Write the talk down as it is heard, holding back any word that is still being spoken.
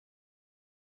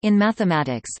In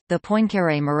mathematics, the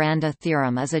Poincaré–Miranda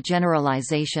theorem is a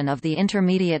generalization of the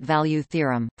intermediate value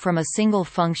theorem, from a single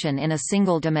function in a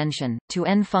single dimension, to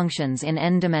n functions in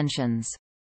n dimensions.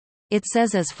 It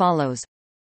says as follows: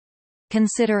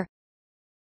 consider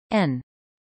n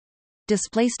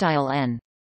n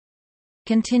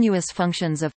continuous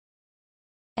functions of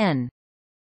n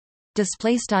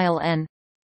n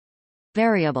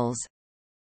variables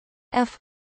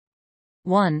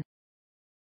f1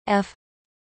 f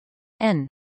n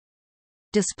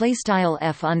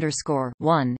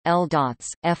f_1 l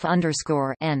dots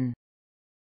f_n.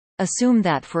 Assume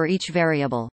that for each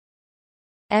variable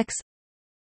x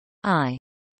I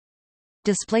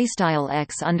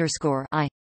x_I,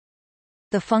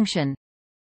 the function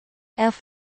f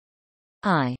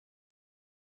I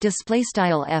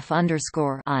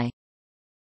f_I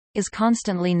is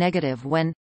constantly negative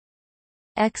when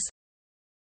x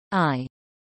I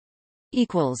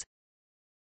equals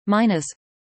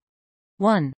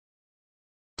 -1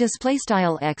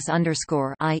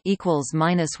 x_I equals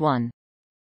 -1,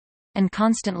 and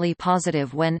constantly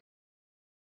positive when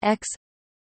x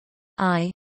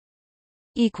I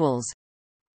equals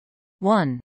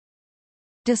 1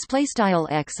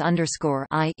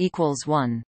 x_I equals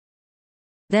 1.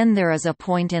 Then there is a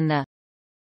point in the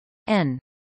n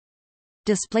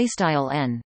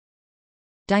n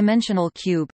dimensional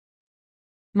cube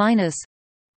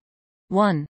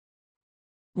 -1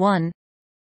 1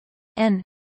 n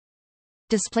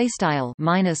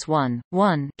 -1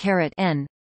 1 caret n,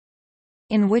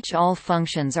 in which all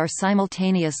functions are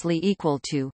simultaneously equal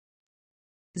to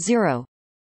 0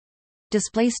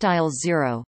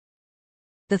 0.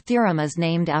 The theorem is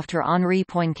named after Henri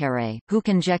Poincaré, who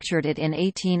conjectured it in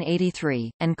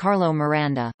 1883, and Carlo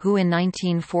Miranda, who in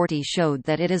 1940 showed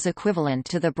that it is equivalent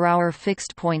to the Brouwer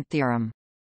fixed-point theorem.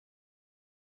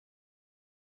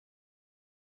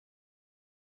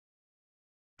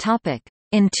 Topic: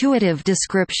 Intuitive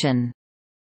description.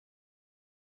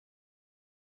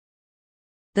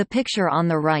 The picture on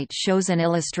the right shows an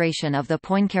illustration of the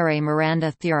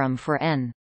Poincaré–Miranda theorem for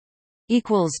n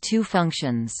equals 2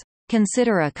 functions.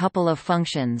 Consider a couple of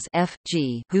functions f,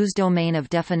 g, whose domain of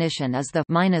definition is the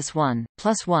 -1,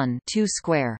 +1, 2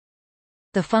 square.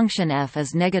 The function f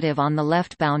is negative on the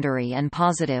left boundary and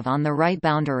positive on the right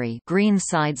boundary, green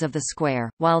sides of the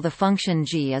square, while the function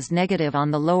g is negative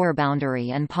on the lower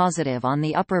boundary and positive on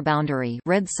the upper boundary,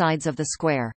 red sides of the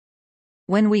square.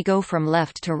 When we go from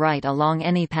left to right along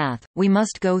any path, we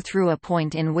must go through a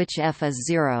point in which f is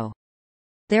 0.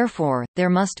 Therefore, there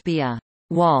must be a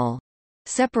wall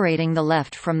separating the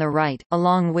left from the right,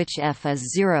 along which f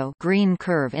is 0, green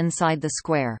curve inside the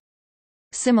square.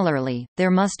 Similarly,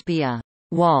 there must be a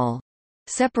wall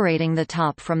separating the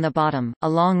top from the bottom,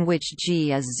 along which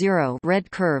g is 0, red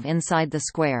curve inside the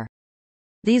square.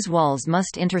 These walls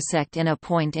must intersect in a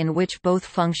point in which both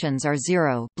functions are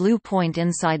 0, blue point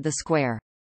inside the square.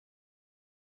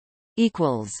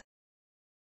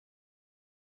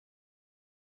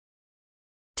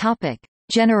 Topic: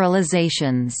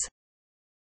 Generalizations.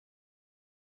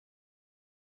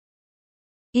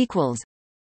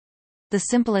 The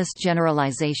simplest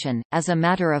generalization, as a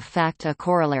matter of fact a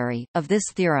corollary, of this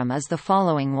theorem is the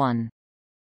following one.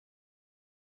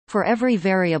 For every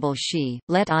variable xi,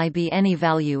 let I be any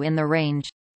value in the range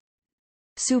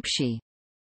sup xi.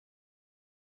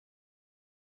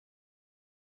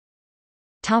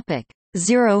 Topic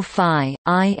 0 phi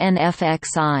I n f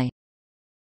x I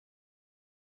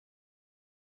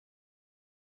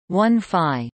 1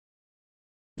 phi.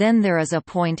 Then there is a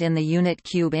point in the unit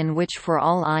cube in which for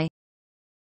all I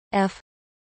f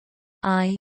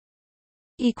I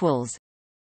equals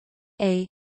a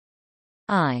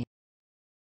I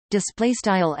display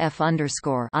style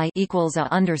f_I equals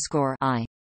a_I.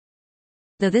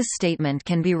 This statement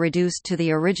can be reduced to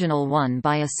the original one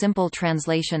by a simple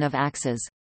translation of axes.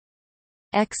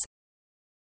 X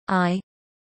I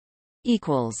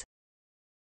equals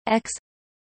x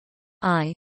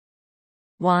I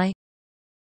y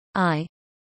I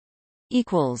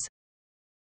equals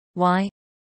y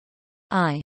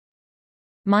I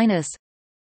minus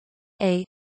a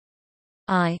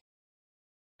I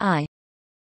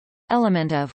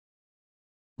element of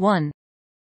 1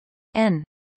 n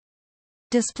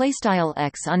display style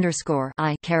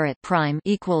x_I caret prime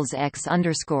equals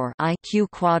x_I q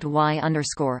quad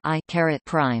y_I caret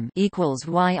prime equals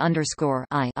y_I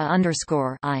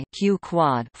a_I q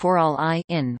quad for all I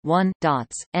in 1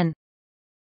 dots n,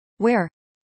 where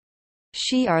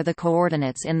xi are the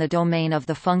coordinates in the domain of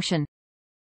the function,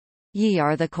 y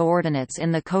are the coordinates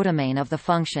in the codomain of the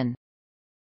function.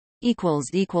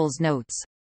 Notes